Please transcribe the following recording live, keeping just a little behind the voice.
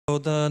So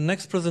the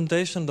next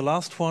presentation, the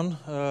last one,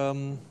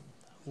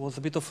 was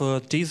a bit of a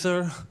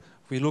teaser.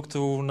 We looked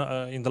to,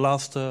 in the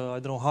last,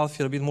 I don't know, half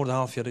year, a bit more than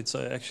half year, it's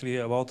actually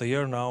about a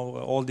year now,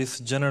 all this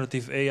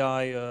generative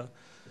AI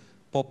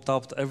popped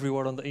up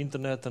everywhere on the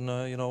internet and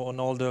you know, on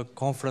all the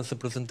conference and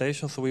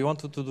presentations. So we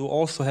wanted to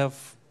also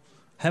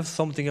have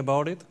something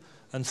about it,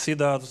 and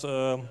Sidharth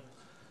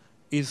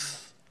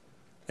is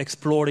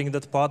exploring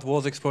that part,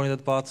 was exploring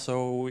that part,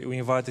 so we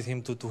invited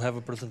him to have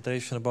a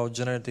presentation about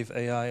generative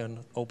AI and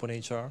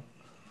openEHR.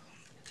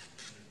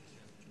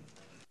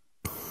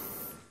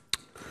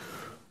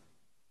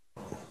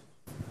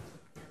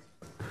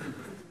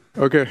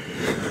 Okay.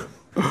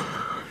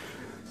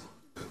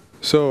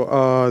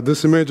 So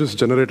this image is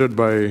generated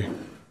by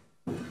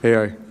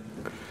AI.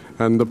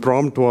 And the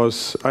prompt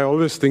was, I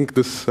always think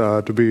this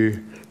to be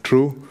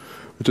true,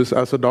 which is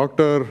as a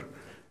doctor,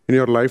 in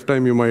your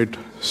lifetime, you might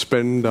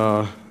spend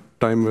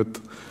time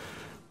with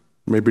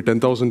maybe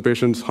 10,000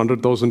 patients,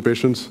 100,000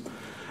 patients.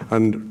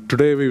 And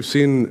today we've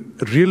seen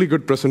really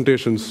good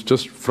presentations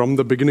just from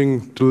the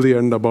beginning till the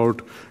end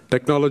about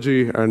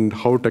technology and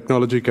how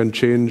technology can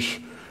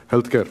change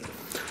healthcare.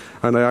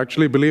 And I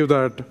actually believe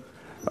that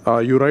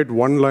you write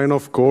one line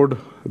of code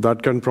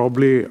that can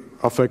probably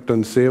affect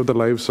and save the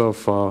lives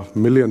of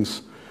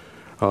millions,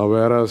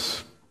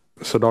 whereas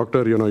as a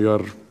doctor, you know,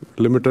 you're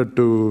limited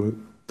to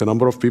the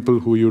number of people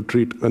who you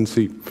treat and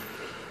see.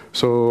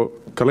 So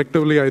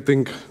collectively, I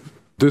think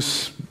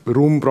this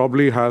room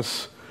probably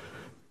has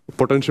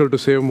potential to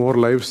save more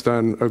lives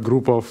than a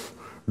group of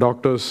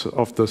doctors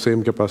of the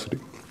same capacity.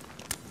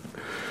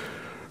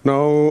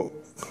 Now,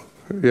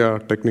 yeah,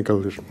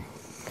 technical issue.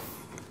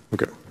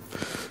 Okay.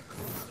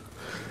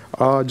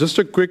 Just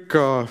a quick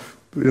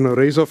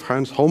raise of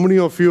hands. How many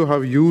of you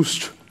have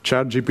used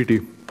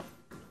ChatGPT?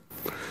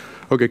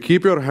 Okay,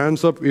 keep your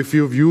hands up if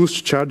you've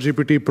used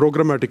ChatGPT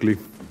programmatically.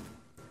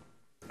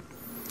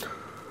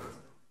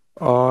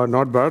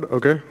 Not bad,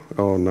 okay.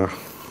 Oh, no.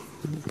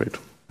 Wait.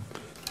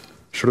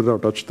 Shouldn't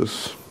have touched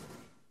this.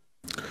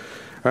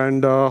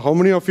 And how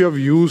many of you have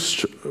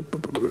used,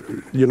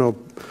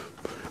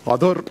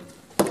 other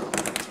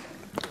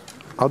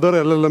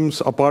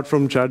LLMs apart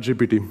from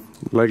ChatGPT,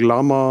 like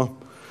Llama,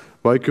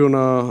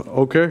 Vicuna?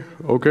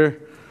 Okay.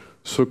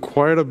 So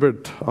quite a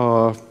bit.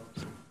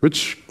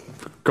 Which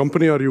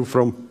company are you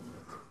from?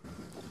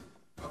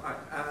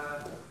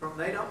 From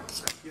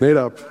NADAP.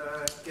 NADAP.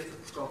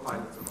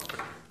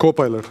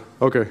 Copilot.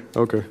 Okay.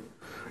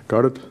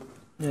 Got it?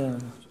 Yeah.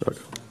 Okay.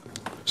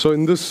 So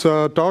in this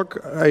talk,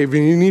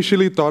 we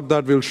initially thought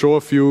that we'll show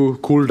a few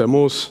cool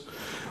demos,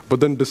 but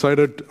then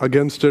decided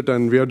against it,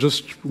 and we are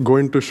just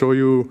going to show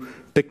you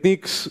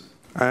techniques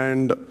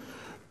and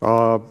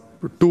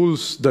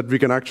tools that we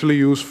can actually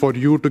use for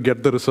you to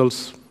get the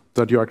results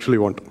that you actually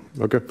want.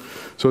 Okay?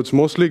 So it's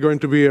mostly going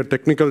to be a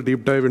technical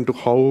deep dive into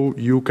how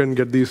you can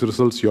get these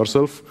results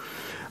yourself.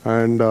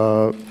 And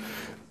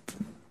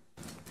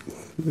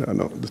yeah,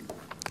 no,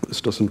 this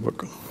doesn't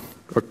work.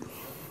 Okay.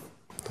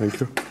 Thank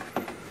you.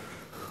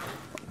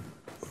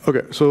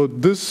 Okay, so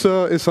this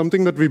is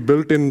something that we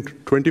built in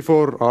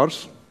 24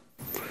 hours.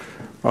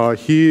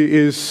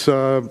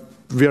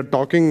 We are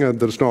talking,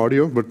 there's no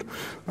audio, but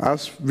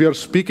as we are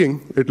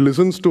speaking, it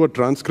listens to a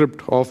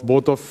transcript of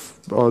both of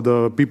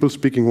the people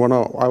speaking.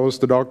 I was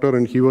the doctor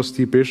and he was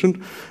the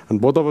patient,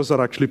 and both of us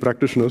are actually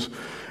practitioners.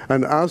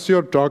 And as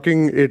you're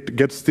talking, it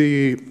gets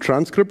the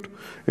transcript,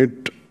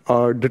 it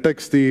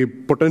detects the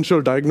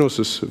potential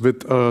diagnosis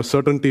with a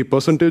certainty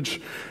percentage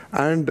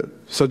and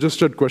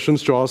suggested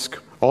questions to ask,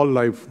 all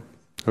live.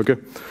 Okay,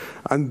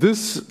 and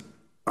this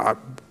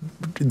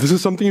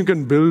is something you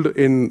can build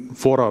in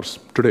 4 hours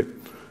today.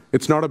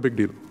 It's not a big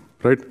deal,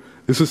 right?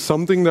 This is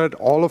something that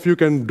all of you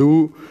can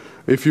do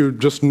if you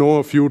just know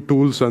a few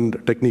tools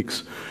and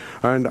techniques.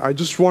 And I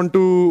just want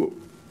to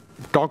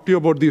talk to you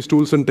about these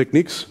tools and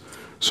techniques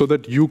so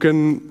that you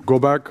can go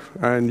back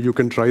and you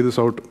can try this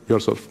out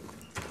yourself.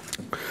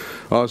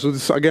 So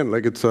this, again,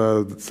 like it's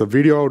a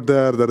video out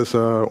there. There is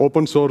an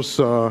open source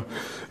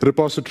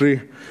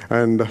repository,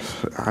 and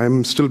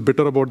I'm still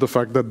bitter about the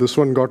fact that this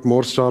one got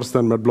more stars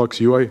than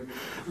MedBlock's UI,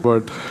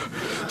 but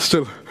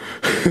still,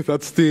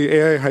 that's the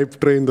AI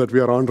hype train that we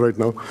are on right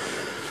now.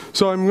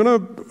 So I'm going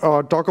to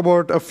talk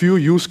about a few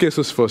use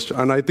cases first,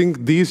 and I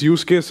think these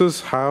use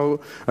cases have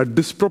a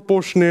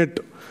disproportionate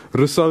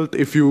result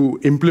if you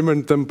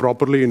implement them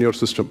properly in your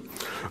system.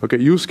 Okay,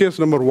 use case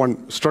number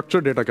 1,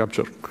 structured data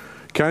capture.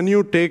 Can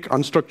you take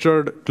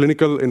unstructured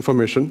clinical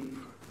information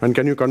and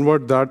can you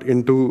convert that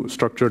into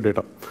structured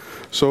data?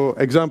 So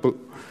example,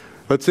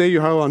 let's say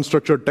you have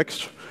unstructured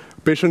text.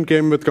 Patient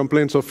came with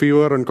complaints of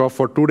fever and cough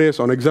for 2 days.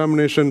 On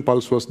examination,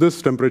 pulse was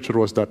this, temperature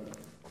was that.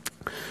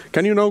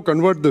 Can you now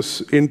convert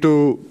this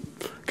into,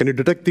 can you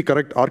detect the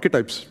correct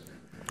archetypes?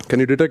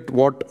 Can you detect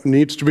what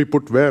needs to be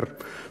put where?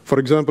 For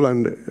example,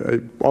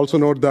 and also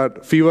note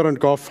that fever and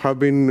cough have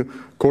been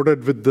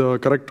coded with the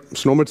correct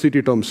SNOMED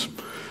CT terms.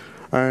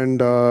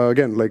 And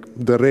again, like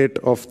the rate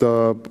of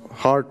the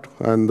heart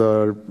and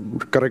the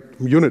correct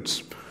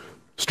units,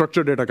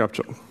 structured data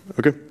capture,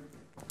 okay?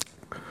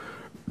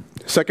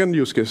 Second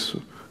use case,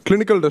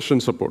 Clinical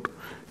decision support.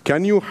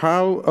 Can you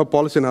have a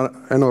policy,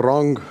 and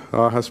Wrong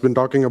has been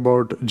talking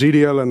about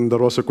GDL, and there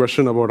was a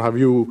question about have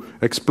you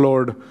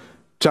explored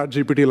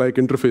ChatGPT-like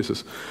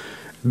interfaces.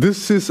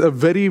 This is a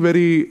very,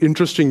 very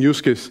interesting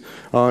use case.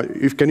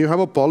 Can you have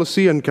a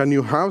policy and can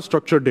you have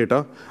structured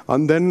data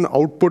and then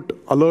output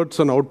alerts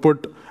and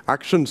output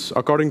actions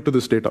according to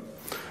this data?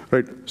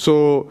 Right.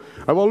 So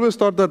I've always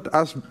thought that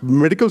as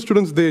medical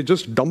students, they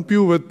just dump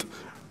you with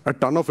a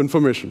ton of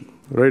information,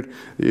 right?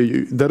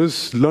 There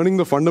is learning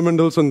the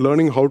fundamentals and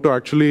learning how to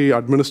actually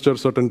administer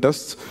certain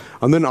tests.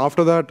 And then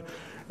after that,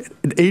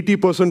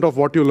 80% of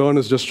what you learn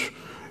is just,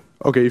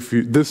 okay,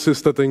 this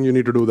is the thing, you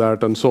need to do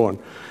that, and so on.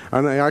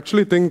 And I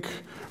actually think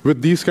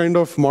with these kind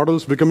of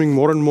models becoming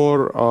more and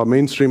more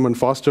mainstream and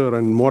faster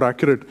and more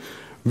accurate,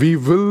 we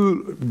will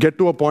get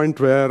to a point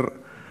where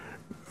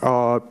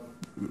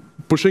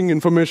pushing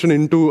information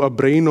into a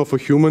brain of a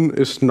human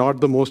is not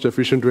the most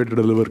efficient way to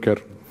deliver care.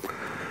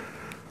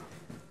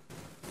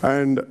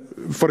 And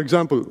for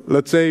example,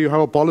 let's say you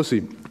have a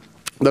policy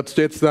that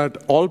states that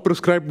all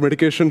prescribed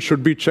medication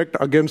should be checked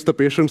against the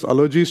patient's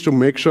allergies to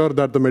make sure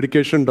that the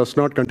medication does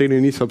not contain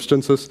any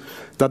substances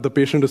that the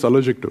patient is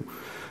allergic to.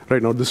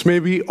 Right now, this may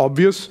be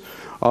obvious,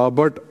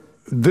 but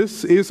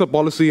this is a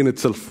policy in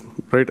itself,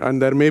 right?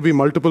 And there may be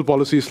multiple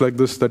policies like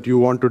this that you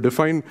want to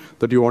define,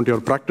 that you want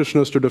your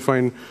practitioners to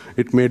define.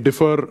 It may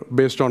differ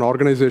based on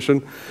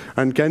organization.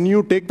 And can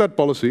you take that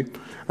policy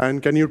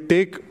and can you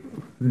take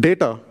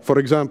data? For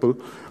example,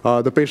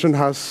 the patient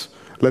has,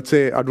 let's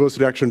say, adverse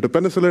reaction to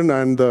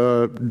penicillin, and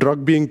the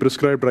drug being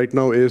prescribed right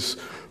now is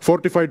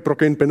fortified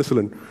procaine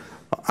penicillin.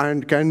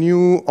 And can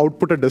you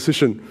output a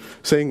decision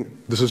saying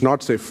this is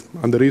not safe,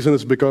 and the reason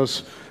is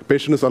because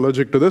patient is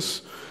allergic to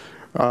this,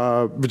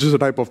 which is a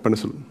type of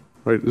penicillin,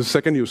 right? This is the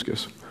second use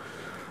case.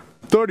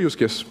 Third use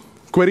case,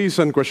 queries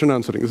and question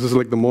answering. This is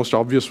like the most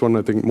obvious one.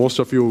 I think most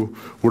of you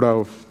would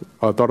have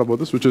thought about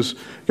this, which is,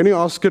 can you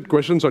ask it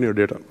questions on your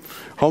data?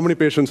 How many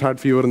patients had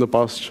fever in the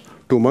past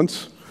 2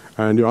 months?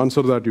 And you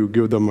answer that, you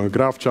give them a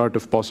graph chart,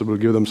 if possible,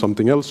 give them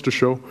something else to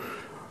show.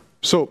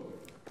 So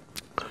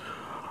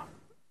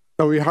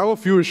now we have a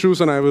few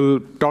issues, and I will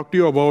talk to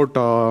you about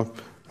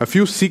a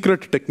few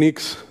secret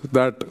techniques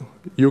that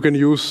you can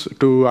use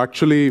to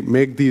actually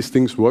make these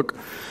things work.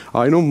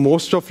 I know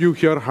most of you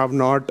here have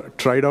not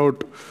tried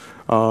out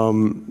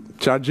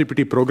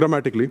ChatGPT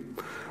programmatically,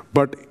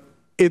 but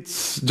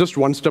it's just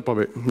one step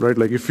away, right?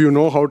 Like if you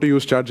know how to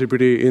use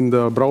ChatGPT in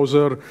the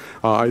browser,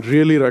 I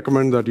really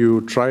recommend that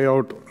you try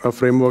out a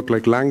framework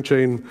like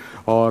LangChain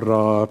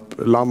or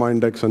Llama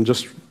Index and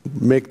just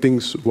make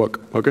things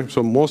work, okay?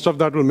 So most of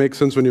that will make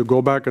sense when you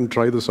go back and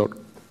try this out.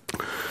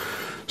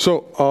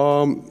 So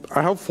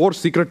I have 4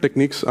 secret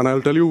techniques, and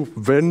I'll tell you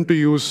when to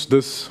use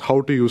this,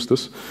 how to use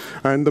this.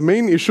 And the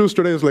main issues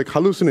today is like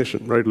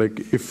hallucination, right? Like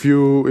if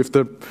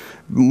the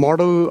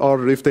model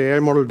or if the AI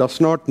model does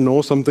not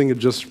know something, it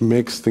just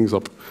makes things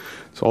up.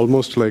 It's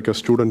almost like a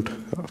student,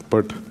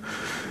 but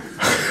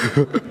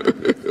I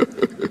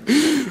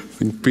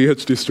think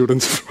PhD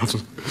students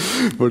problem.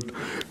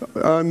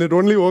 And it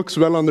only works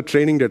well on the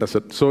training data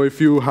set. So if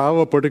you have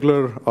a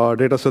particular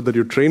data set that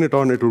you train it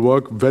on, it will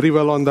work very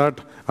well on that.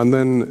 And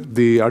then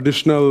the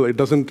additional, it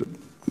doesn't,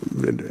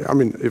 I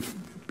mean, if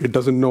it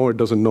doesn't know, it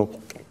doesn't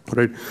know,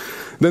 right?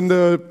 Then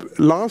the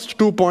last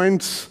 2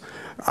 points,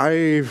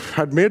 I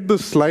had made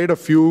this slide a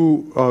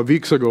few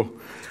weeks ago.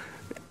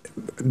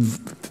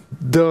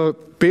 The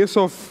pace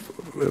of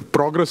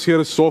progress here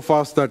is so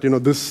fast that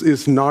this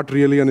is not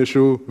really an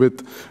issue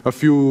with a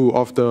few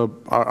of the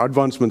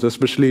advancements,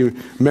 especially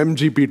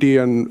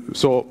MemGPT and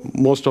so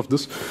most of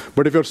this.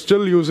 But if you're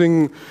still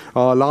using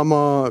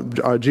Llama,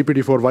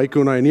 GPT-4,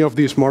 Vicuna, any of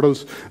these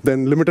models,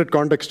 then limited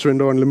context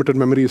window and limited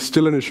memory is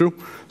still an issue.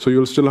 So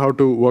you'll still have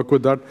to work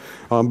with that.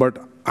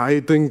 But I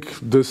think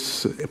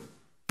this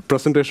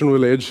presentation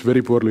will age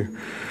very poorly.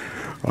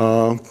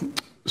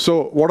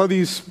 So what are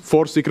these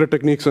 4 secret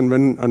techniques, and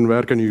when and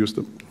where can you use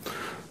them?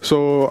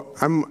 So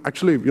I'm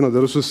actually, there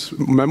was this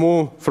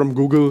memo from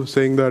Google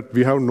saying that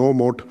we have no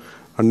moat,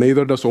 and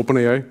neither does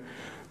openAI.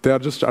 They are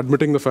just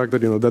admitting the fact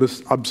that there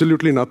is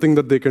absolutely nothing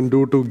that they can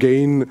do to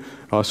gain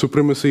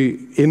supremacy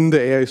in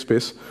the AI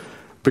space,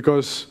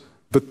 because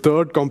the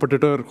third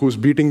competitor who's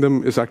beating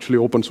them is actually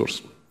open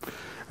source.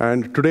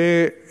 And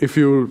today, if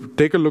you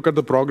take a look at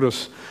the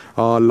progress,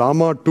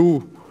 Llama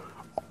 2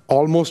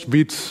 almost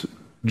beats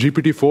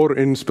GPT-4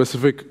 in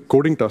specific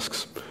coding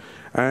tasks.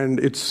 And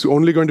it's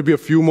only going to be a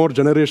few more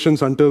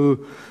generations until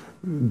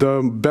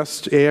the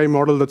best AI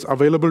model that's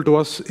available to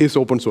us is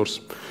open source.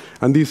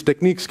 And these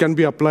techniques can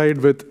be applied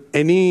with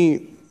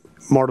any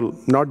model,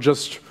 not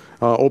just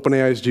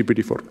openAI's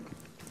GPT-4.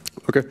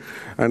 Okay,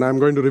 and I'm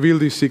going to reveal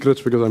these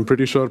secrets because I'm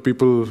pretty sure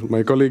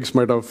my colleagues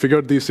might have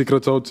figured these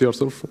secrets out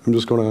yourself. I'm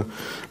just going to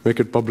make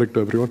it public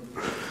to everyone.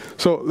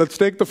 So let's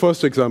take the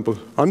first example,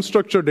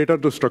 unstructured data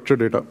to structured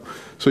data.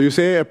 So you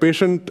say a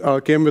patient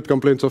came with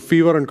complaints of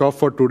fever and cough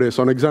for 2 days.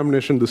 On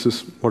examination, this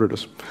is what it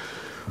is.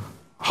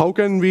 How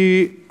can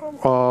we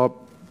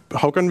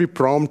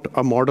prompt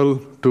a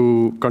model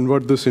to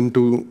convert this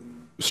into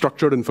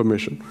structured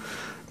information?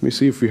 Let me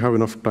see if we have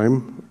enough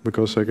time,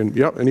 because I can,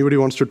 yeah, anybody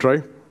wants to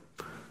try?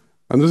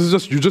 And this is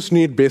just, you just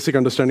need basic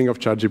understanding of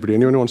ChatGPT.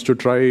 Anyone wants to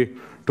try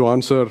to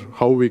answer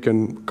how we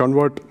can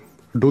convert,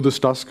 do this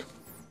task?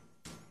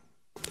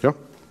 Yeah?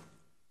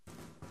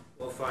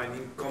 Well,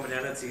 finding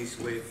commonalities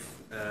with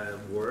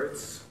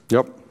words.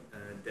 Yep.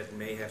 That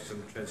may have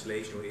some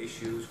translational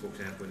issues. For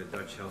example, in the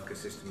Dutch healthcare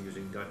system,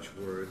 using Dutch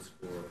words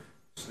for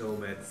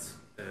SNOMED,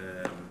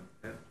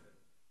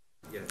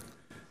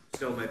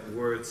 SNOMED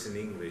words in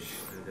English.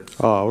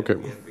 That's okay.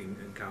 we have been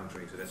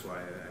encountering, so that's why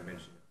I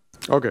mentioned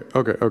it.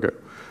 Okay.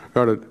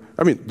 Got it.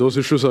 I mean, those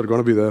issues are going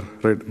to be there,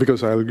 right?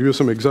 Because I'll give you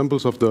some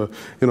examples of the,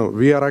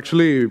 we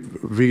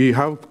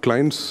have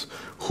clients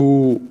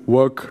who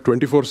work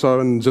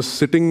 24/7 just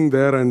sitting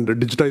there and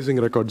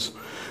digitizing records.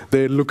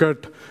 They look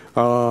at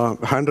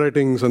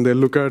handwritings and they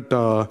look at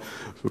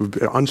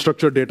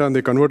unstructured data and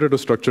they convert it to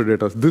structured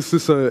data. This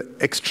is an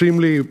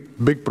extremely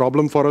big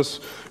problem for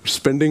us,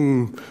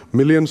 spending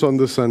millions on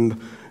this. And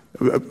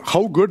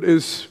how good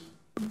is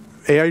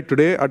AI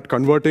today at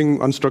converting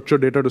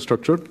unstructured data to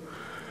structured?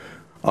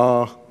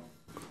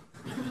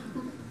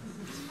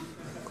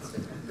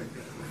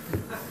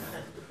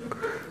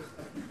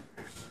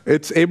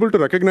 It's able to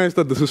recognize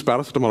that this is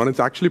paracetamol, and it's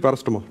actually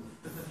paracetamol.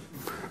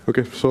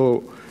 Okay,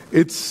 so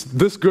it's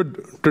this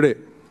good today.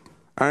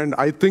 And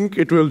I think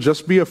it will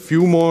just be a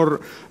few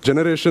more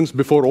generations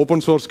before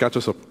open source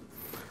catches up.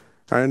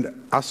 And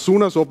as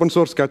soon as open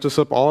source catches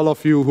up, all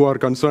of you who are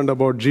concerned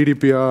about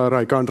GDPR,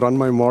 I can't run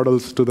my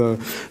models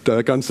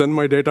I can't send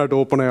my data to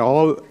openai,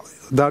 all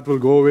that will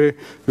go away.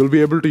 You'll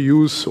be able to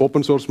use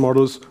open source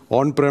models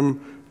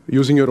on-prem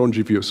using your own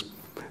GPUs.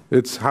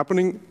 It's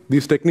happening.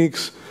 These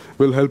techniques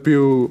will help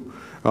you.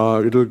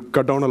 It'll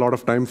cut down a lot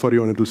of time for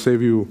you, and it'll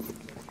save you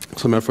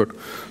some effort.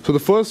 So the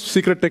first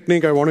secret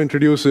technique I want to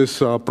introduce is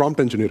prompt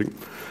engineering,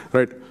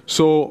 right?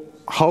 So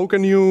how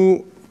can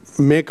you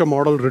make a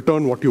model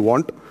return what you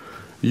want?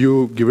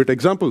 You give it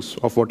examples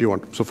of what you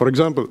want. So for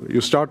example,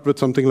 you start with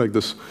something like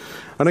this.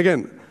 And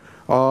again,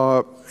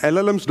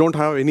 LLMs don't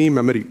have any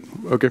memory,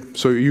 okay?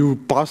 So you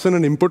pass in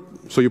an input,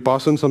 so you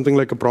pass in something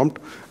like a prompt,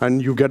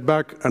 and you get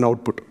back an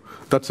output.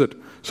 That's it.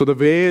 So the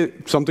way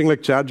something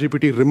like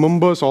ChatGPT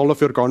remembers all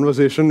of your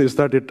conversation is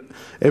that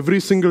every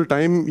single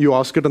time you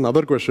ask it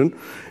another question,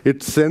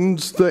 it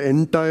sends the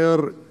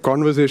entire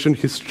conversation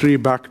history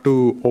back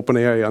to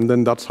openai, and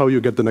then that's how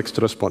you get the next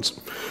response.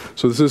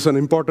 So this is an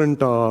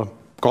important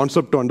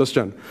concept to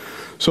understand.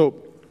 So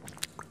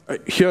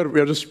here we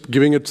are just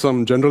giving it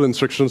some general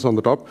instructions on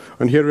the top,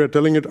 and here we are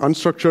telling it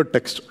unstructured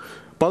text,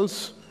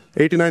 pulse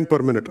 89 per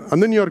minute,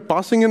 and then you're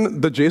passing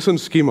in the JSON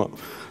schema.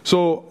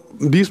 So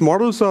these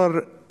models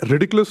are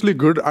ridiculously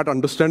good at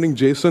understanding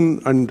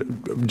JSON and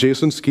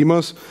JSON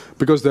schemas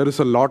because there is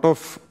a lot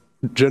of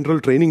general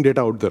training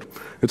data out there.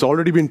 It's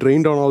already been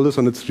trained on all this,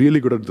 and it's really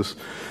good at this.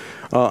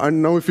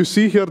 And now if you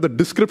see here the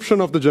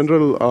description of the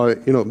general,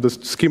 this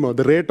schema,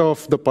 the rate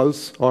of the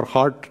pulse or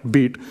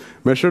heartbeat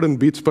measured in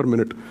beats per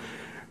minute.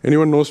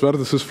 Anyone knows where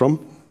this is from?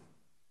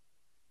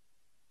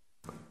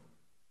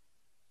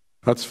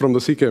 That's from the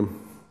CKM.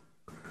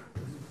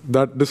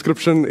 That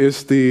description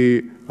is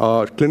the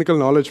clinical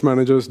knowledge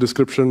manager's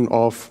description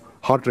of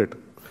heart rate.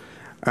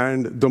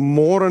 And the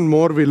more and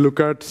more we look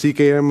at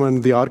CKM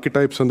and the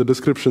archetypes and the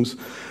descriptions,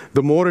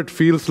 the more it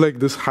feels like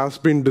this has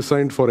been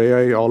designed for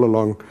AI all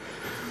along.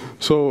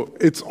 So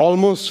it's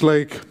almost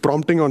like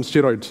prompting on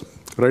steroids,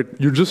 right?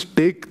 You just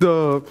take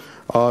the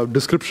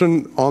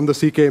description on the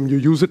CKM, you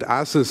use it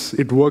as is,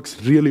 it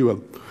works really well.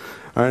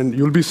 And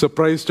you'll be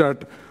surprised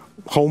at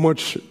how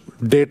much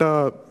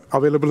data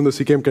available in the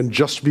CKM can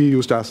just be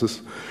used as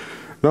is.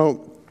 Now,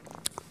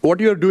 what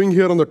you're doing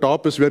here on the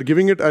top is we're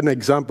giving it an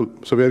example.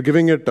 So we're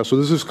giving it, so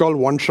this is called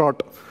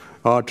one-shot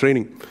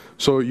training.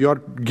 So you're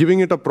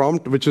giving it a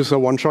prompt, which is a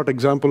one-shot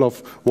example of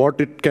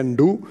what it can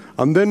do,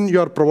 and then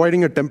you're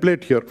providing a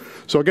template here.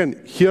 So again,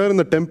 here in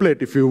the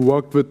template, if you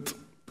worked with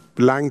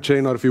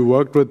LangChain or if you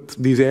worked with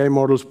these AI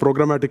models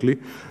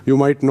programmatically, you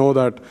might know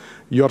that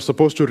you're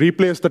supposed to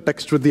replace the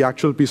text with the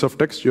actual piece of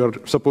text. You're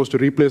supposed to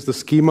replace the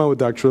schema with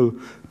the actual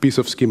piece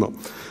of schema,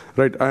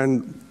 right?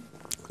 And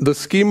the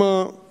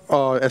schema,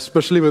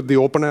 especially with the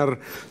openai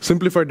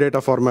simplified data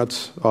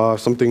formats,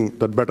 something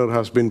that Better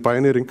has been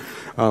pioneering,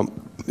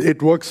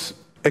 it works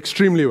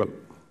extremely well,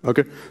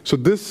 okay? So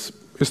this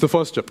is the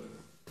first step.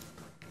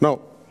 Now,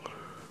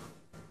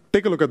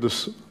 take a look at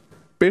this.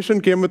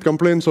 Patient came with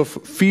complaints of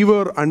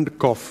fever and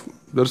cough.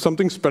 There's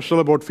something special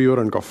about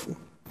fever and cough,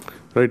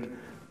 right?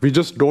 We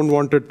just don't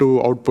want it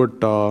to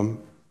output,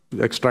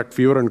 extract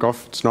fever and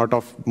cough. It's not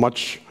of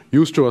much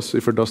use to us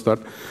if it does that.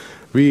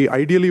 We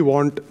ideally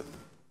want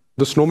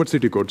the SNOMED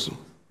city codes.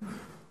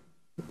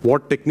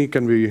 What technique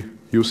can we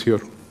use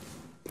here?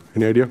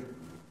 Any idea?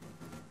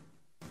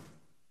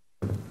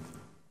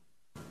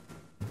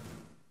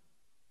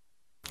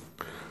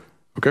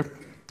 Okay.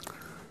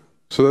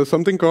 So there's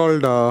something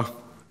called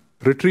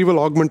retrieval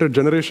augmented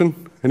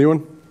generation.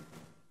 Anyone?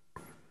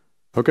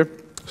 Okay.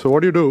 So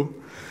what do you do?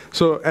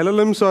 So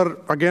LLMs are,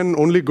 again,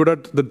 only good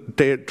at the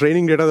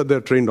training data that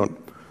they're trained on.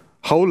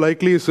 how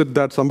likely is it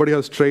that somebody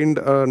has trained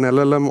an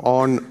LLM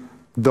on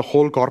the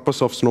whole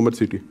corpus of SNOMED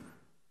CT?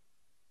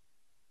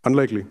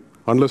 Unlikely,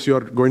 unless you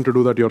are going to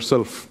do that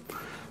yourself.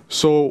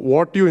 So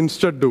what you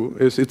instead do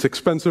is, it's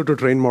expensive to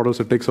train models,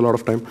 it takes a lot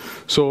of time.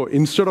 So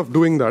instead of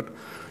doing that,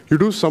 you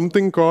do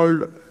something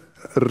called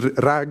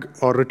RAG,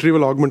 or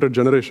Retrieval Augmented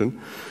Generation,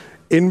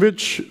 in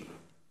which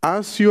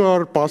as you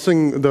are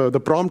passing, the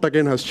prompt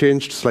again has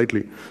changed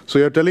slightly. So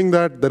you're telling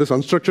that there is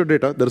unstructured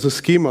data, there is a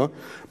schema,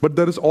 but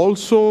there is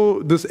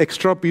also this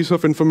extra piece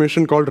of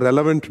information called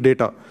relevant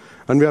data.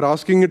 And we are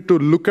asking it to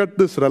look at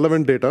this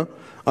relevant data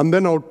and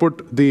then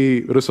output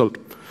the result.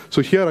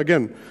 So here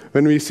again,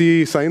 when we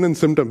see sign and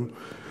symptom,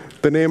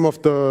 the name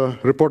of the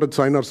reported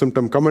sign or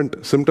symptom,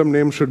 comment, symptom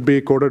name should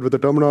be coded with the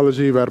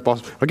terminology where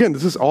possible. Again,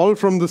 this is all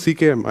from the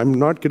CKM. I'm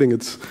not kidding.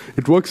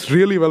 It works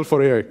really well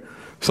for AI,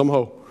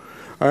 somehow.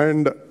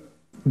 And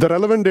the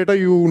relevant data,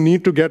 you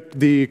need to get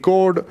the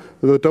code,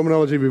 the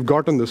terminology, we've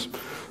gotten this.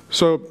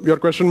 So your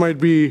question might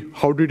be,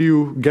 how did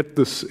you get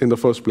this in the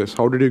first place?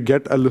 How did you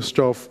get a list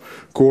of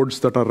codes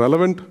that are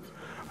relevant?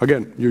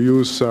 Again, you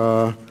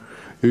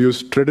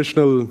use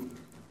traditional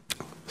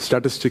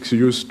statistics, you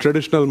use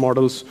traditional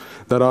models.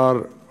 There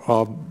are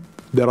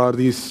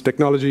these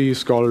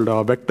technologies called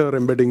vector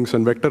embeddings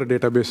and vector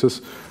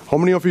databases. How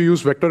many of you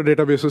use vector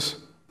databases?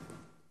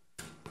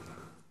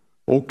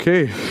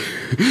 Okay.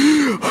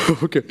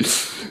 Okay.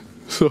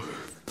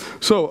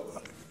 So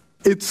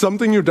it's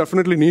something you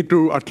definitely need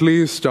to at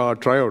least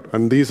try out.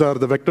 And these are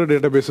the vector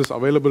databases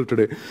available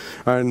today.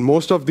 And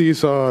most of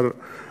these are,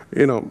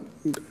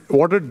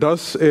 what it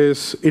does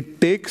is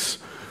it takes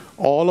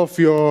all of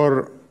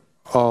your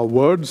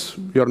words,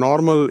 your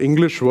normal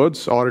English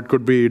words, or it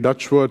could be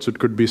Dutch words, it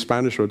could be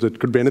Spanish words, it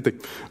could be anything,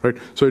 right?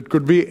 So it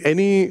could be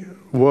any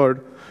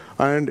word,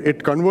 and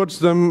it converts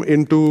them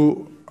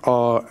into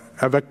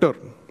a vector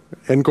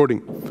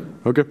encoding,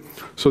 okay?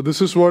 So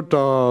this is what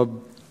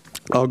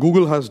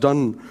Google has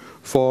done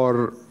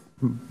for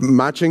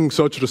matching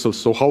search results.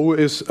 So how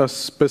is a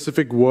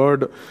specific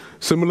word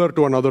similar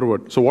to another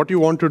word? So what you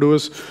want to do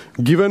is,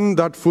 given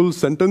that full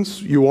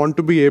sentence, you want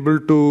to be able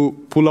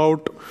to pull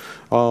out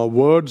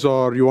words,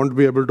 or you want to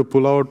be able to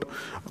pull out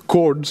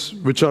codes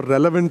which are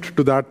relevant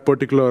to that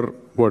particular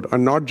word,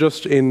 and not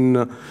just in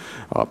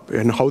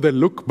how they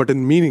look, but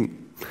in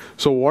meaning.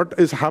 So what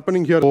is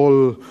happening here,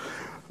 whole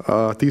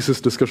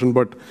thesis discussion,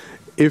 but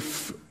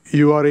if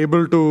you are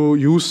able to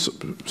use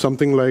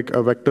something like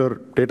a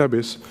vector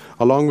database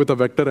along with a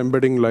vector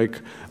embedding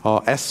like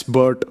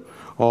SBERT,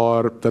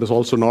 or there is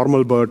also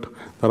normal BERT.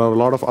 There are a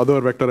lot of other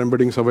vector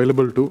embeddings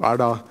available too,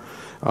 ADA.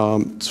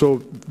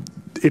 So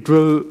it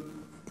will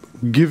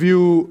give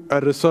you a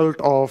result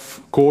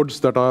of codes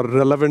that are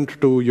relevant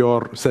to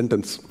your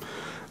sentence.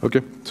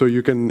 Okay, so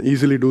you can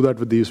easily do that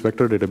with these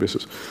vector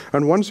databases.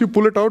 And once you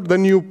pull it out,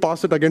 then you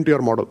pass it again to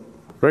your model.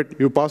 Right?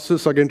 You pass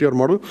this again to your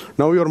model.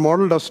 Now your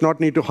model does not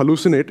need to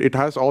hallucinate. It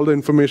has all the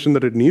information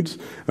that it needs,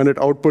 and it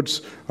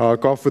outputs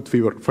cough with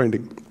fever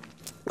finding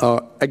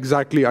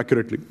exactly,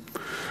 accurately.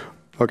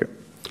 Okay.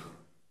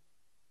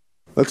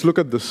 Let's look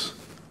at this.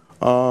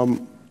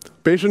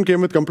 Patient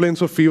came with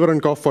complaints of fever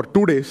and cough for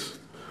 2 days.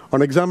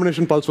 On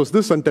examination, pulse was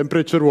this, and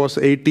temperature was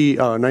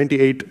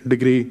 98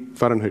 degree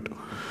Fahrenheit.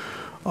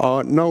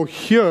 Now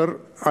here,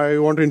 I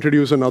want to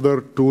introduce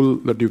another tool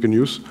that you can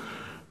use.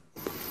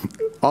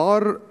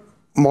 Are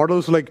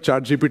models like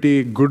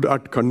ChatGPT good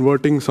at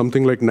converting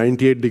something like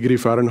 98 degree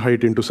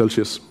Fahrenheit into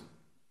Celsius?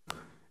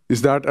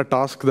 Is that a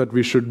task that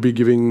we should be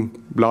giving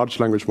large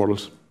language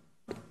models?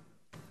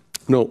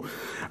 No.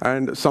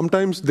 And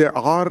sometimes they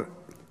are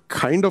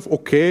kind of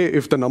okay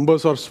if the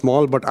numbers are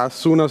small, but as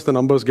soon as the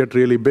numbers get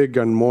really big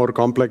and more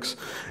complex,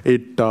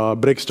 it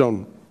breaks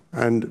down.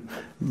 And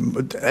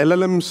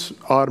LLMs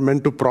are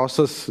meant to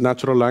process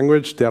natural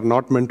language. They are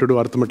not meant to do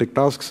arithmetic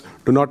tasks.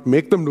 Do not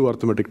make them do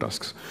arithmetic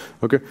tasks.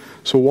 Okay?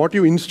 So what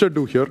you instead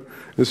do here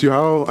is you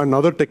have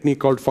another technique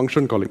called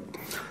function calling.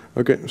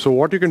 Okay? So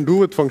what you can do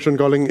with function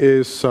calling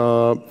is,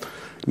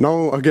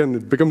 now again,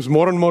 it becomes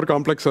more and more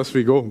complex as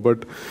we go,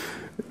 but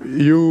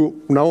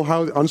you now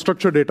have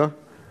unstructured data,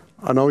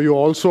 and now you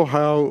also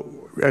have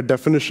a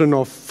definition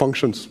of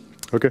functions.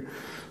 Okay?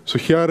 So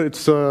here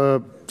it's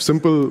a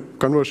simple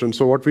conversion.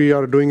 So what we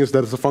are doing is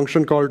there's a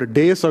function called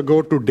days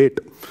ago to date.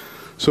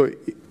 So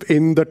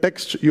in the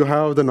text, you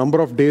have the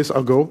number of days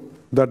ago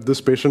that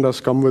this patient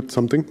has come with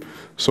something.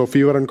 So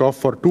fever and cough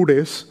for 2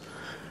 days.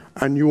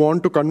 And you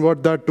want to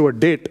convert that to a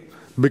date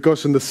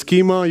because in the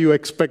schema, you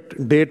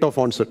expect date of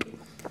onset.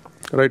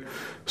 Right?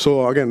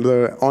 So again,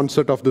 the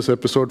onset of this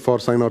episode for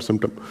sign or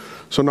symptom.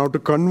 So now to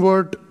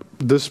convert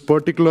this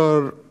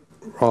particular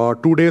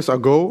 2 days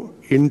ago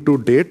into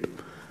date,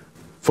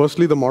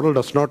 firstly, the model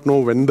does not know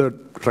when the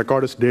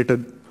record is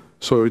dated,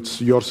 so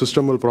your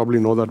system will probably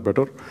know that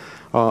better.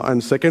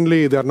 And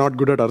secondly, they are not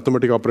good at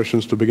arithmetic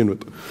operations to begin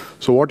with.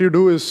 So what you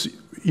do is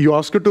you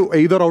ask it to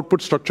either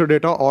output structured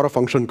data or a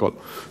function call.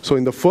 So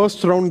in the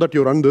first round that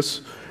you run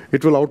this,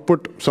 it will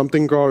output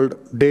something called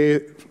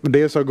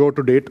days ago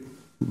to date,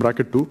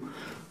 bracket 2.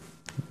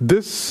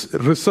 This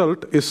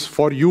result is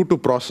for you to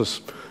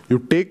process. You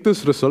take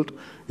this result,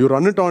 you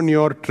run it on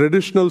your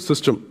traditional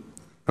system.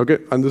 Okay,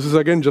 and this is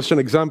again just an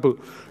example.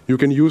 You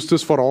can use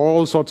this for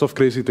all sorts of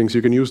crazy things.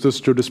 You can use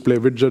this to display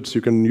widgets.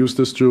 You can use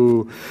this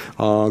to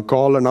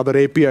call another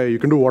API. You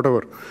can do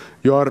whatever.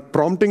 You are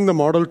prompting the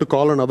model to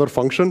call another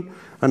function,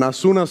 and as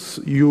soon as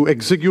you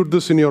execute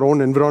this in your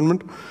own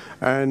environment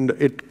and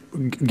it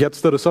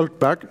gets the result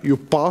back, you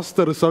pass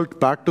the result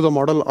back to the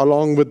model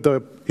along with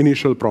the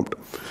initial prompt.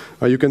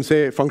 You can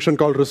say function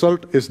called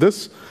result is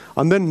this,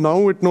 and then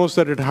now it knows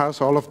that it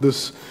has all of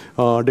this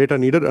data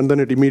needed, and then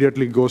it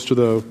immediately goes to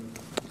the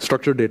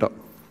structured data.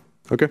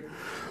 Okay?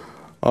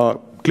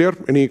 Clear?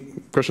 Any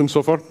questions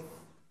so far?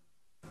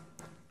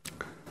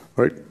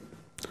 All right.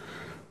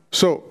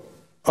 So,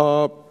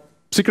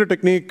 secret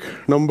technique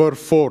number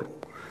 4.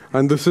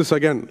 And this is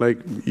again,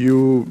 like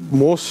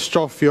most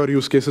of your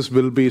use cases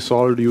will be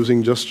solved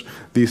using just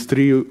these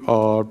 3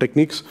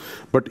 techniques.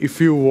 But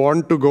if you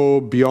want to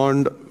go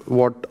beyond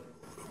what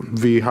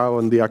we have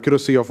and the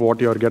accuracy of what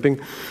you are getting,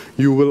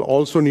 you will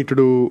also need to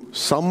do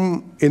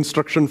some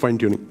instruction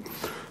fine-tuning.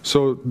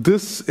 So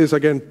this is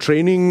again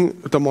training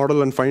the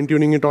model and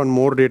fine-tuning it on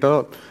more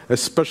data,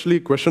 especially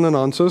question and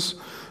answers,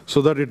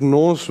 so that it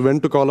knows when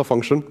to call a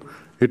function,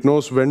 it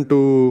knows when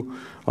to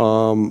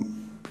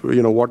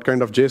what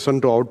kind of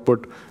JSON to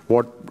output,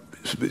 what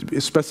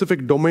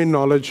specific domain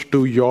knowledge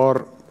to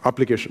your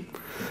application.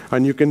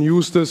 And you can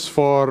use this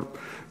for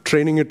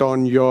training it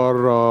on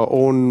your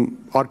own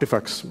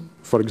artifacts,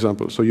 for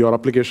example. So your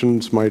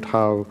applications might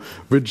have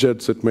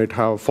widgets, it might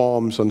have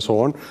forms, and so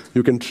on.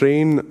 You can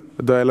train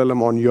the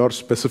LLM on your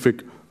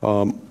specific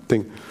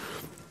thing.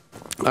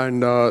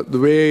 And the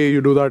way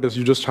you do that is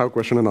you just have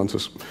question and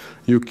answers.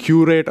 You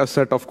curate a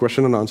set of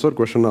question and answer.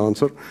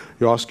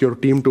 You ask your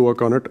team to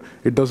work on it.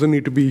 It doesn't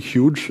need to be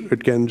huge.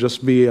 It can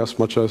just be as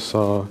much as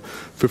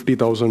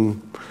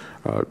 50,000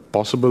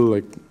 possible.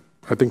 Like,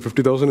 I think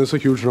 50,000 is a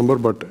huge number,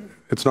 but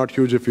it's not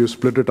huge if you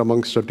split it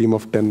amongst a team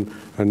of 10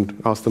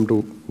 and ask them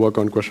to work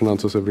on question and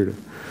answers every day.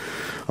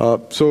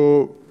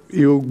 So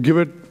you give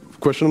it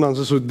question and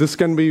answers. So this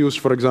can be used,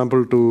 for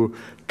example, to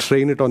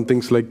train it on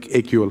things like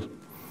AQL.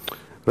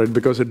 Right,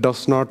 because it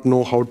does not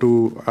know how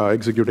to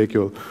execute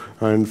AQL.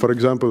 And for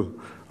example,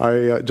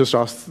 I just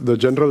asked the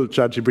general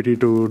ChatGPT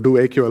to do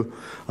AQL,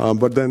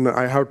 but then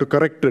I have to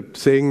correct it,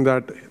 saying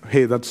that,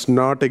 hey, that's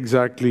not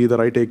exactly the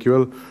right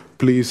AQL.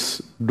 Please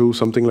do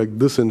something like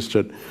this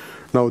instead.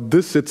 Now,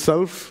 this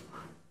itself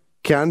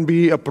can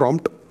be a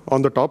prompt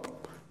on the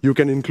top. You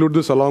can include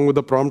this along with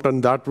the prompt,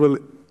 and that will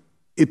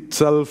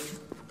itself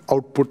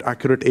output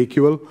accurate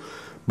AQL.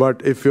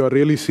 But if you're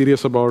really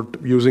serious about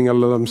using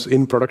LLMs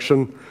in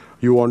production,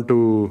 you want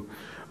to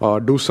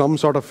do some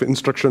sort of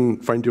instruction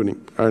fine-tuning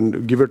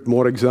and give it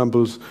more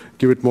examples,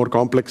 give it more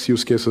complex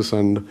use cases,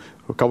 and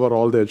cover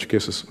all the edge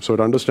cases so it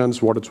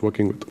understands what it's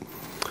working with.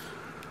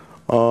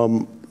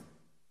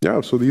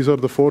 Yeah, so these are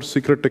the 4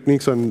 secret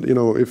techniques, and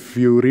if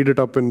you read it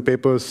up in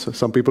papers,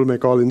 some people may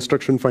call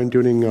instruction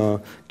fine-tuning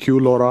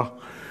QLoRa,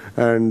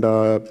 and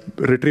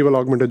retrieval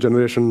augmented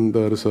generation,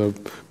 there is a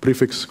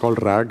prefix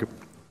called RAG.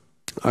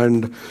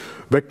 And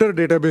vector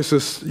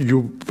databases,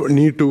 you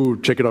need to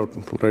check it out,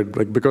 right?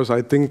 Like, because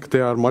I think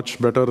they are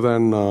much better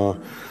than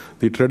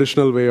the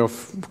traditional way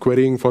of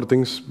querying for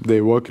things.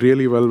 They work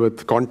really well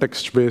with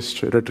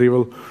context-based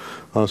retrieval.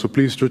 So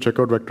please do check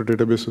out vector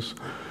databases.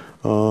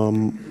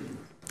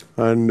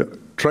 And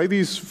try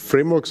these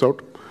frameworks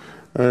out.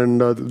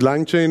 And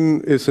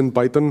LangChain is in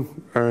Python,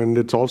 and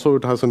it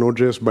has a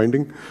Node.js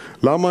binding.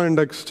 Llama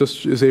Index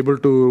just is able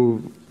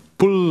to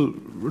pull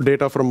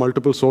data from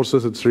multiple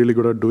sources. It's really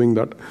good at doing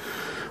that.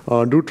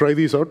 Do try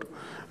these out.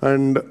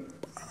 And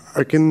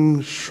I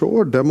can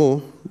show a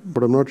demo,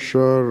 but I'm not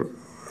sure.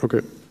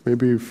 OK,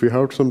 maybe if we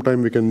have some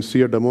time, we can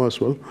see a demo as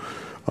well.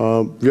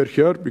 We are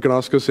here. You can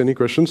ask us any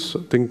questions.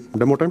 I think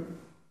demo time?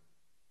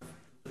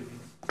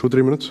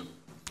 2-3 minutes?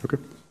 OK.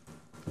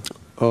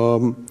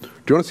 Do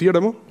you want to see a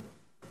demo?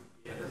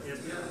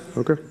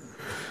 OK.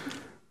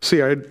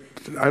 See, I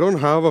don't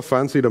have a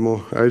fancy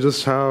demo. I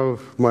just have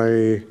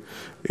my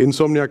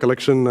Insomnia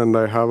collection, and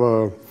I have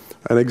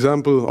an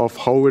example of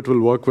how it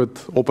will work with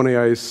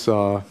openAI's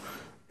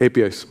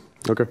APIs.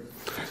 Okay,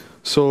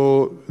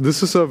 so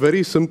this is a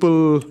very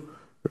simple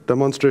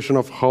demonstration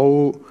of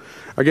how,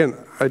 again,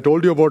 I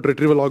told you about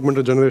retrieval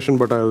augmented generation,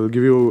 but I'll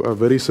give you a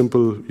very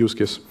simple use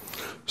case.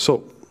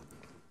 So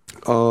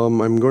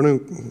I'm going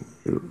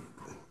to,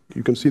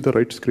 you can see the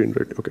right screen,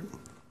 right? Okay.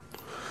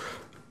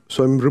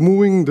 So I'm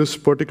removing this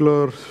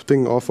particular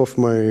thing off of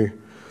my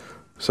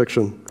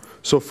section.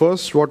 So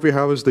first, what we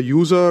have is the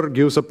user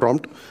gives a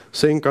prompt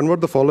saying,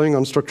 convert the following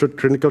unstructured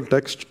clinical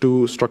text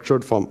to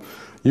structured form.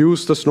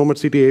 Use the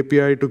SnomeDCT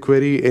API to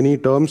query any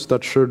terms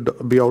that should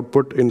be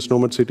output in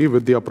SnomeDCT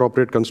with the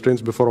appropriate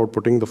constraints before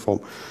outputting the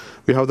form.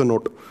 We have the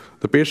note.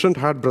 The patient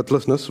had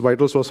breathlessness.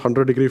 Vitals was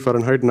 100 degrees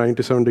Fahrenheit,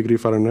 97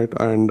 degrees Fahrenheit,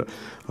 and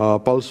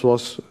pulse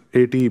was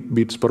 80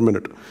 beats per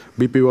minute.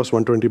 BP was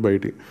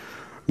 120/80.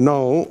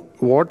 Now,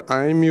 what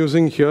I'm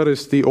using here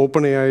is the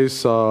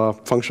openAI's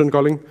function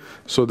calling.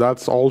 So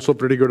that's also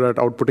pretty good at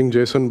outputting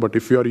JSON. But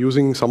if you are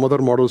using some other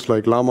models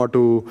like Llama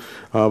to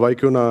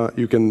Vicuna,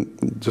 you can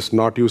just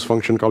not use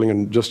function calling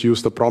and just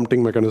use the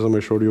prompting mechanism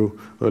I showed you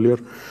earlier.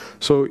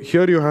 So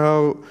here you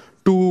have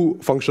two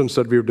functions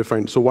that we've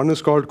defined. So one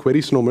is called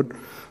query SNOMED.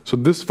 So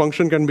this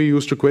function can be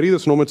used to query the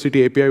SNOMED CT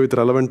API with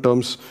relevant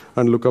terms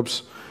and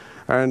lookups.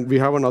 And we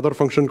have another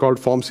function called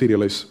form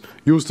serialize.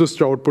 Use this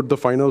to output the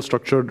final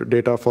structured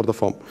data for the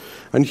form.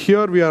 And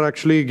here we are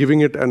actually giving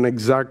it an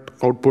exact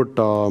output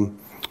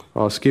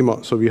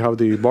schema. So we have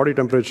the body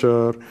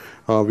temperature,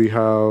 we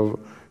have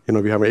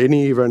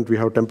any event, we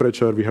have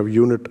temperature, we have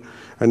unit.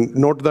 And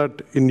note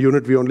that in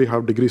unit we only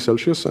have degrees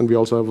Celsius, and we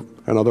also have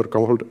another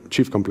called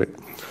chief complaint.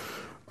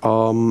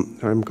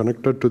 I'm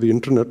connected to the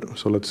internet,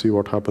 so let's see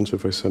what happens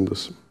if I send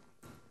this.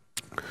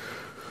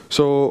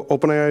 So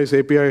OpenAI's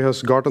API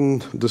has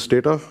gotten this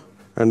data,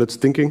 and it's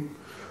thinking.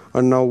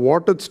 And now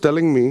what it's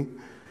telling me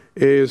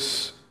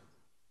is,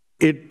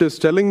 it is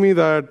telling me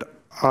that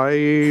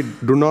I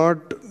do not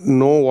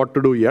know what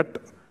to do yet,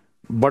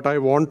 but I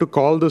want to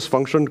call this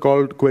function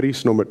called query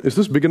SNOMED. Is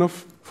this big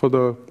enough for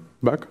the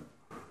back?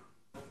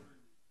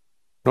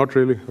 Not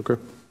really, okay.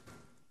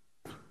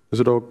 Is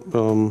it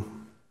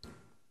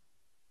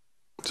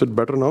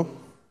better now?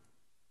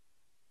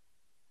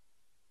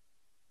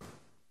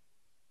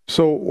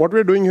 So what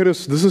we're doing here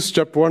is, this is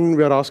step one.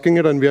 We are asking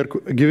it, and we are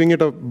giving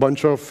it a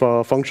bunch of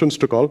functions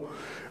to call.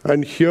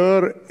 And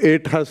here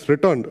it has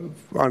returned.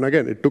 And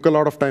again, it took a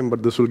lot of time,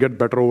 but this will get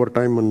better over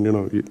time.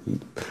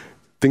 And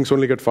things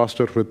only get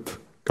faster with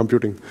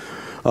computing.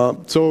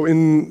 So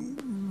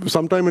in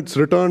some time, it's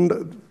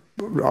returned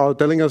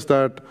telling us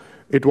that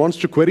it wants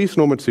to query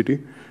SNOMED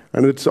CT.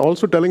 And it's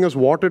also telling us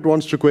what it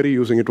wants to query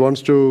using. It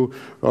wants to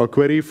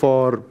query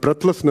for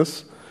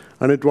breathlessness,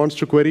 and it wants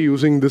to query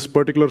using this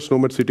particular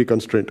SNOMED CT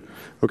constraint.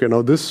 Okay,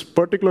 now this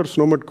particular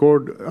SNOMED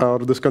code,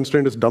 this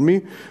constraint is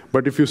dummy,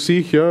 but if you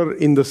see here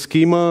in the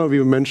schema,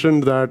 we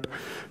mentioned that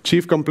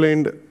chief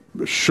complaint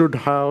should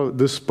have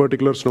this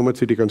particular SNOMED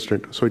CT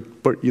constraint. So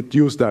it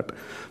used that.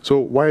 So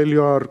while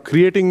you are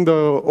creating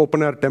the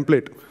openAIR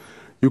template,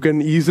 you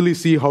can easily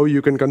see how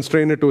you can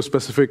constrain it to a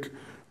specific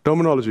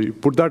terminology.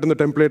 Put that in the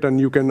template, and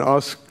you can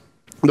ask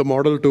the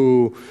model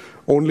to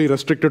only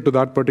restrict it to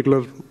that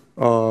particular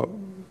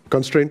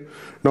constraint.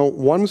 Now,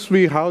 once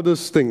we have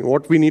this thing,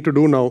 what we need to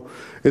do now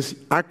is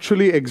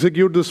actually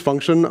execute this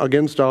function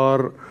against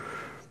our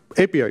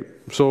API.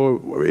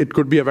 So it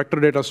could be a vector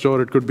data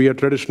store, it could be a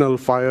traditional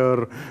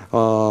FHIR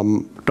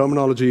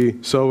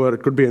terminology server,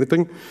 it could be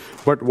anything.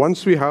 But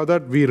once we have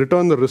that, we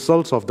return the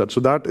results of that. So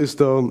that is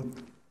the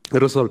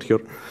result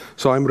here.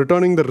 So I'm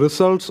returning the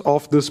results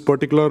of this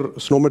particular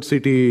SNOMED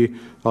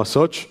CT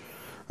search.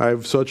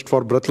 I've searched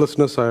for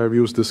breathlessness, I have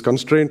used this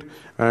constraint,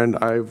 and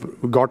I've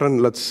gotten,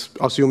 let's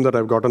assume that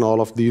I've gotten all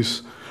of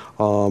these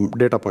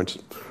data points.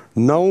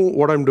 Now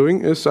what I'm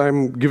doing is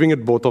I'm giving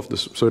it both of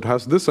this. So it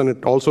has this, and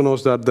it also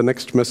knows that the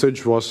next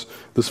message was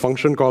this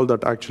function call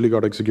that actually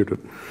got executed.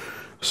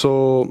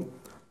 So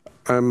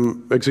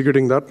I'm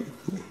executing that.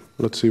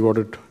 Let's see what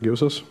it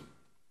gives us.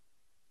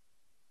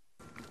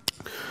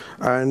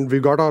 And we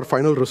got our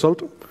final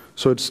result.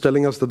 So it's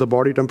telling us that the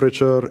body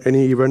temperature,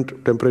 any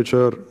event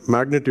temperature,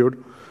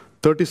 magnitude,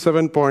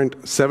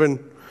 37.7.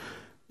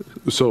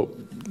 So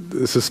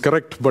this is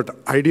correct, but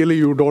ideally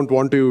you don't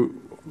want to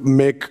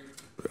make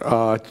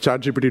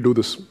ChatGPT do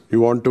this.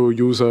 You want to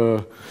use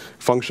a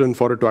function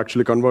for it to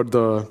actually convert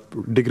the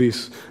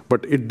degrees,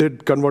 but it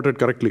did convert it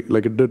correctly.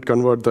 Like it did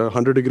convert the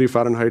 100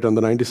 Fahrenheit and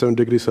the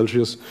 97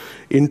 Celsius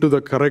into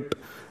the correct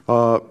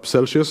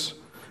Celsius.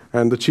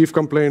 And the chief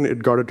complaint,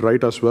 it got it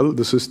right as well.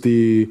 This is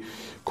the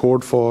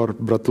code for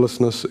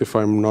breathlessness, if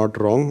I'm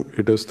not wrong.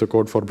 It is the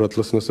code for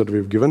breathlessness that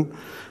we've given.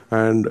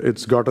 And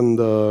it's gotten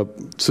the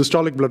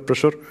systolic blood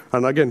pressure.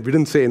 And again, we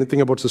didn't say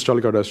anything about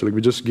systolic or diastolic.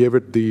 We just gave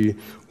it the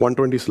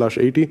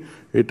 120/80.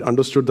 It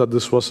understood that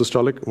this was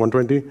systolic,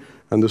 120,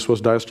 and this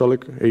was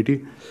diastolic,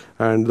 80.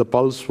 And the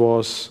pulse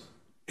was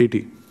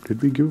 80.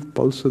 Did we give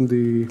pulse in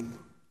the...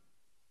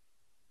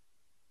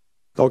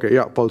 Okay,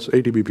 yeah, pulse,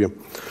 80 BPM.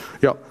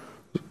 Yeah.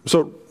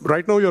 So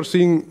right now you're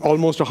seeing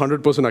almost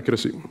 100%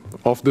 accuracy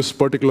of this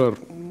particular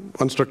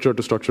unstructured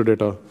to structured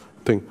data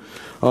thing.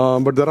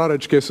 But there are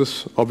edge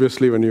cases.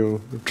 Obviously, when you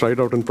try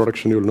it out in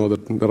production, you'll know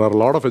that there are a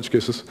lot of edge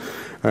cases.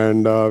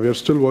 And we are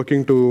still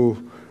working to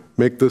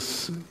make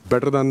this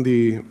better than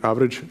the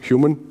average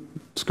human.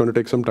 It's going to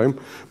take some time.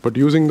 But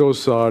using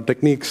those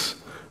techniques,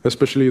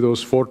 especially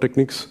those 4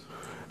 techniques,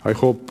 I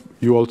hope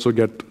you also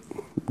get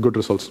good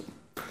results.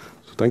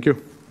 So thank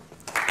you.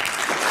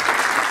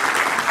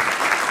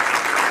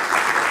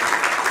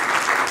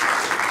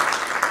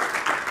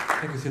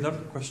 Thank you,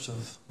 Sidharth.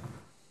 Questions?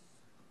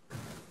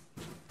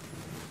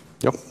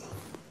 Yep.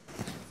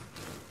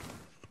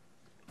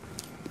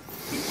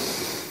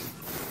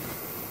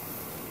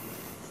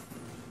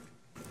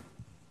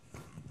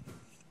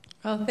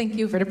 Well, thank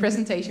you for the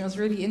presentation. It was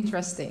really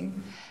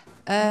interesting.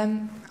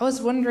 I was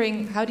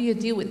wondering, how do you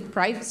deal with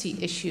privacy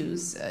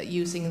issues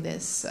using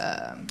this?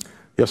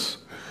 Yes.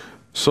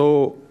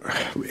 So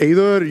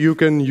either you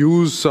can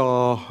use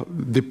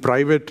the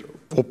private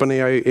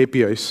openai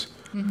APIs,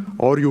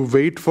 or you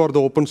wait for the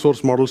open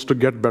source models to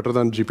get better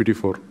than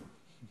GPT-4,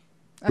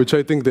 which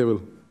I think they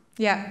will.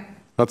 Yeah.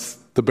 That's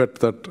the bet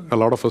that a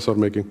lot of us are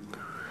making.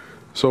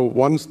 So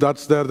once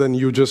that's there, then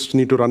you just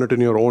need to run it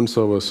in your own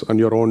servers and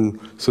your own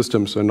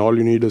systems, and all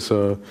you need is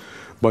a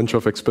bunch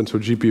of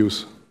expensive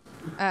GPUs.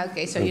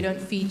 Okay, so you don't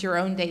feed your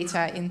own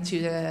data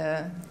into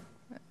the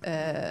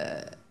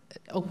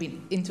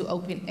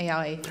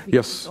openai.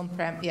 Yes.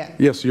 On-prem. Yeah.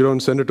 Yes, you don't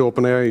send it to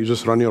openai. You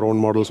just run your own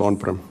models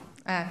on-prem.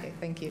 Okay,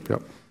 thank you. Yeah.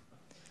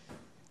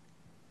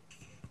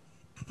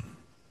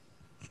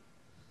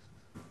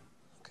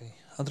 Okay,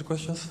 other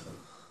questions?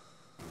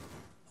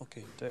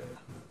 Okay, there.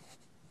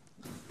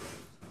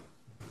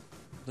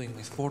 Doing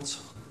my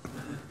sports.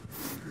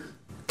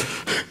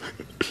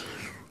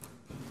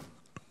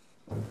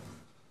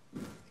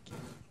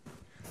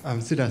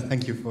 Sidharth,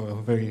 thank you for a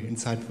very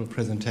insightful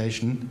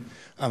presentation.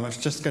 I've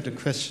just got a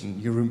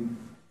question.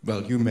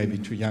 Well, you may be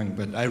too young,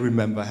 but I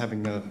remember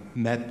having a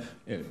map,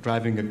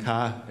 driving a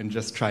car, and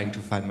just trying to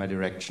find my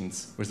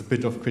directions with a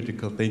bit of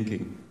critical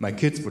thinking. My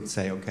kids would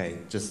say, okay,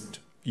 just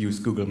use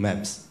Google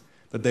Maps.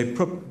 But they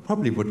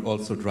probably would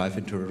also drive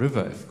into a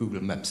river if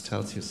Google Maps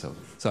tells you so.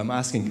 So I'm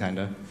asking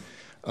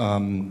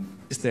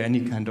is there any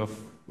kind of,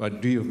 or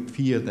do you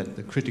fear that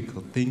the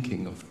critical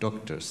thinking of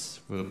doctors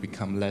will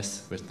become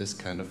less with this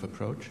kind of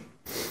approach?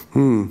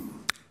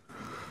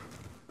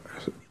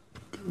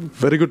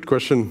 Very good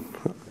question.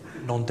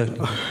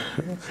 Non-technical.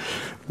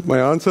 My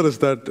answer is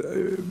that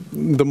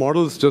the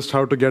models just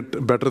have to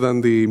get better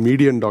than the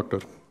median doctor.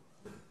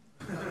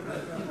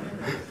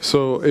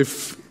 So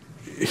if,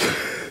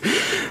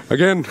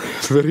 again,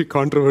 very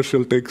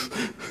controversial takes.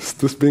 Is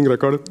this being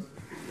recorded?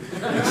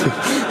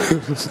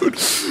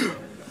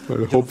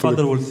 Well, your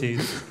father will see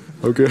it.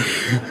 Okay.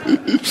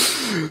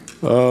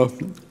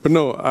 But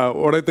no,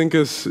 what I think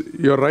is,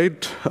 you're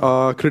right.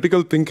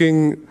 Critical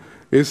thinking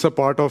is a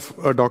part of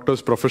a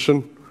doctor's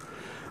profession.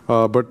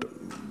 But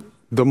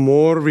the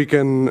more we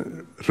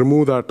can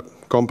remove that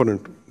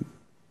component,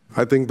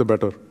 I think the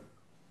better.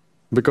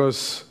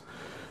 Because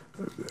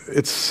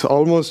it's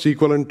almost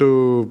equivalent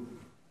to,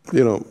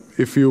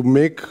 if you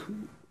make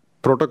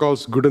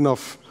protocols good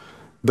enough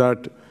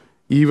that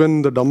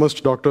even the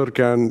dumbest doctor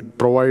can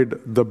provide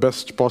the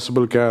best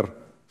possible care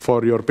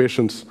for your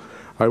patients,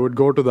 I would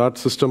go to that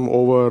system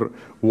over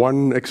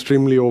one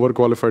extremely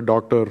overqualified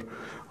doctor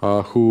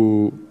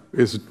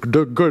who's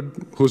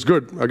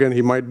good. Again,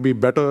 he might be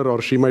better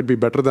or she might be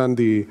better than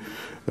the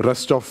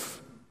rest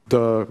of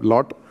the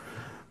lot,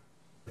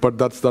 but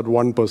that's that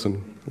one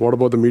person. What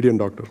about the median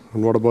doctor?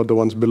 And what about the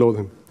ones below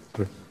him?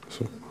 Right.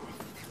 So,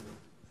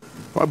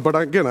 but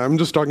again, I'm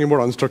just talking about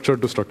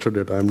unstructured to structured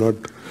data. I'm not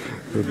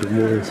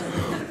moving.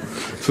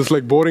 So it's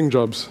like boring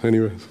jobs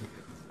anyways.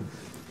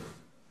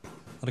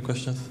 Other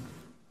questions?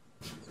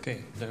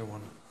 Okay, there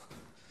one.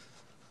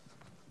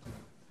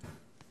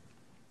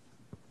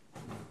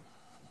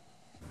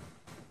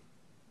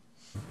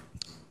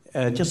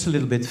 Just a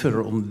little bit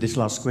further on this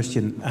last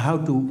question, how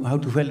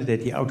to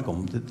validate the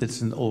outcome.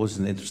 That's always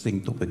an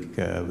interesting topic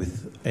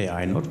with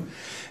AI, not?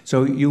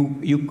 So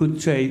you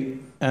could say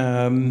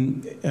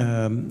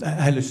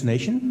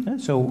hallucination.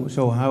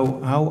 So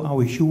how are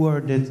we sure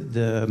that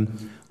the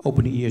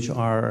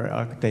openEHR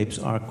archetypes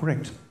are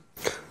correct?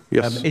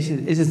 Yes. Is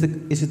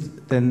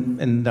it then?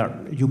 And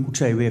you could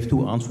say we have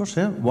two answers.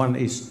 One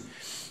is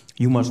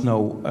you must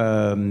know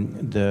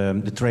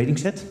the training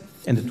set.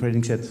 And the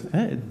training set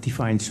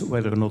defines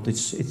whether or not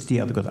it's the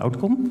adequate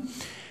outcome.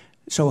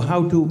 So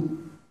how to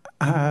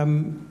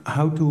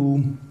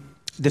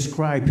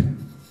describe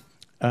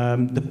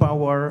the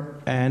power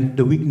and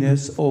the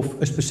weakness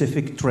of a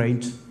specific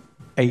trained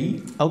AI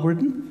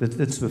algorithm?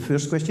 That's the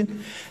first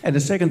question. And the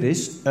second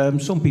is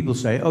some people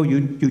say, oh,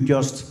 you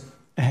just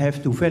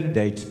have to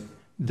validate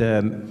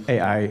the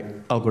AI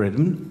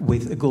algorithm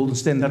with a golden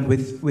standard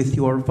with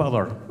your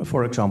father,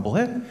 for example.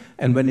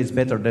 And when it's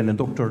better than a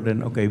doctor,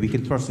 then okay, we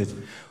can trust it.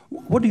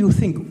 What do you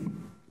think?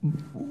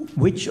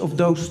 Which of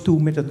those two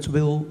methods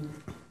will,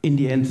 in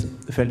the end,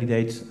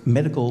 validate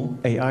medical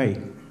AI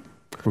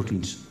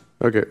routines?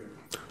 Okay.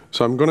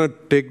 So I'm going to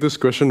take this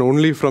question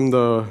only from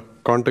the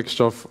context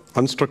of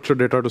unstructured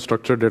data to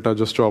structured data,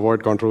 just to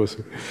avoid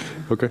controversy.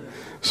 Okay.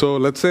 So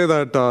let's say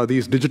that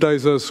these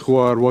digitizers who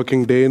are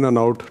working day in and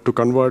out to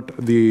convert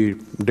the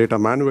data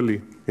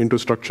manually into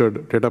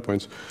structured data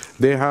points,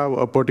 they have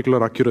a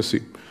particular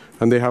accuracy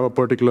and they have a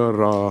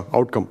particular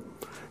outcome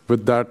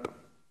with that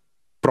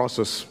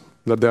process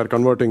that they are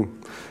converting.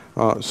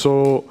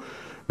 So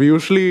we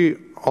usually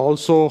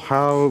also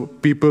have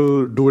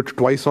people do it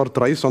twice or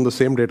thrice on the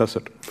same data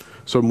set.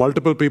 So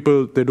multiple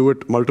people, they do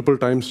it multiple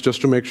times just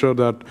to make sure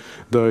that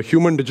the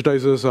human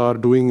digitizers are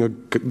doing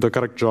the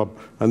correct job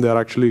and they're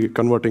actually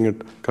converting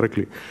it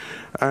correctly.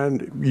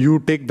 And you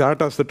take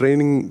that as the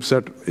training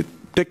set.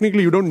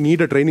 Technically, you don't need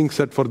a training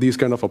set for these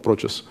kind of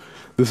approaches.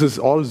 This is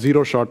all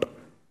zero-shot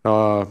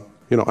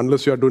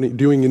unless you are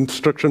doing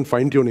instruction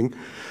fine-tuning,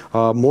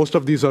 most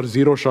of these are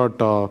zero-shot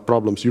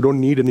problems. You don't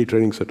need any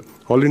training set.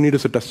 All you need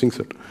is a testing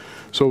set.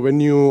 So when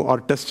you are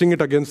testing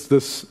it against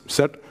this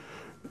set,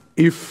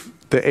 if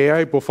the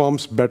AI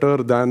performs better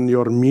than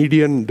your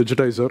median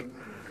digitizer,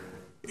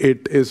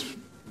 it is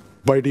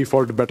by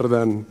default better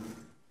than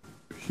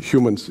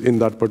humans in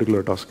that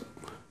particular task.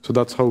 So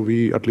that's how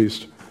we at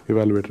least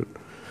evaluate it.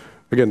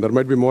 Again, there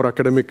might be more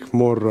academic,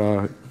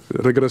 more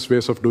rigorous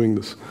ways of doing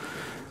this.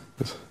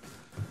 Yes.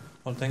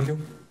 Well, thank you.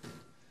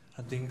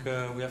 I think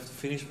we have to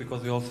finish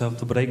because we also have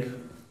to break.